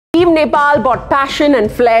Nepal brought passion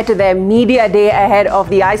and flair to their media day ahead of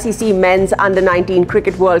the ICC Men's Under-19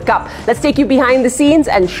 Cricket World Cup. Let's take you behind the scenes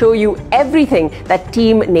and show you everything that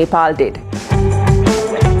Team Nepal did.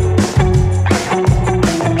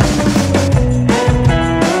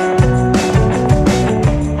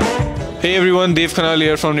 Hey everyone, Dev Khanal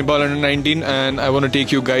here from Nepal Under-19, and I want to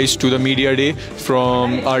take you guys to the media day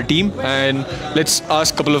from our team, and let's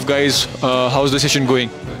ask a couple of guys how's the session going.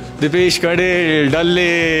 Dipesh Kade,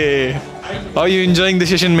 Dalle, how are you enjoying the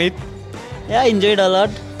session, mate? Yeah, I enjoyed a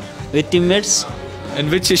lot with teammates.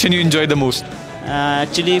 And which session you enjoyed the most?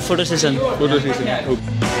 Actually, photo session. Photo session. Okay.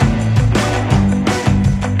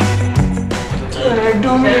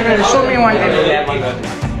 Show me one day.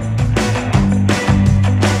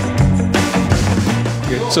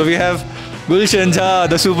 So we have Gulshan Jha,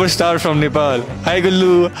 the superstar from Nepal. Hi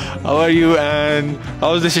Gullu, how are you and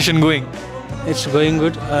how's the session going? It's going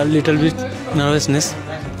good, a little bit nervousness,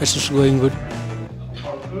 but it's going good.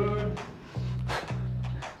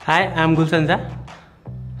 Hi, I'm Gulshan Jha.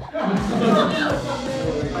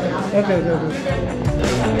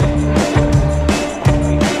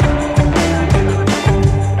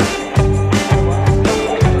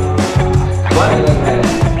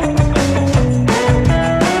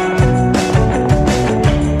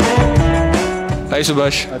 Hi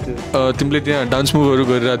Subhash, तिमीले त्यहाँ dance मुभहरू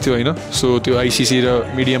गरिरहेको थियो हैन? सो त्यो ICC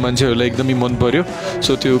र media मान्छेहरूलाई एकदमै मन पर्यो.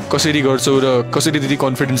 सो त्यो कसरी गर्छौ र कसरी त्यति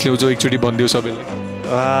कन्फिडेन्स ल्याउँछौ एकचोटी भन्दियौ सबैलाई.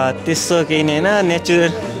 त्यस्तो केही नै हैन,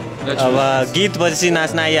 नेचुरल. अब गीत पछि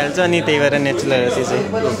नाच्न आइहाल्छ अनि त्यही भएर नेचुरल हो चाहिँ.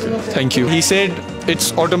 Thank you. He said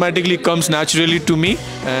it's automatically comes naturally to me,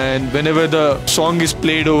 and whenever the song is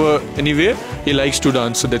played over anywhere, he likes to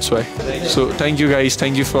dance, so that's why. So thank you guys,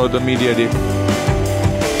 thank you for the media day.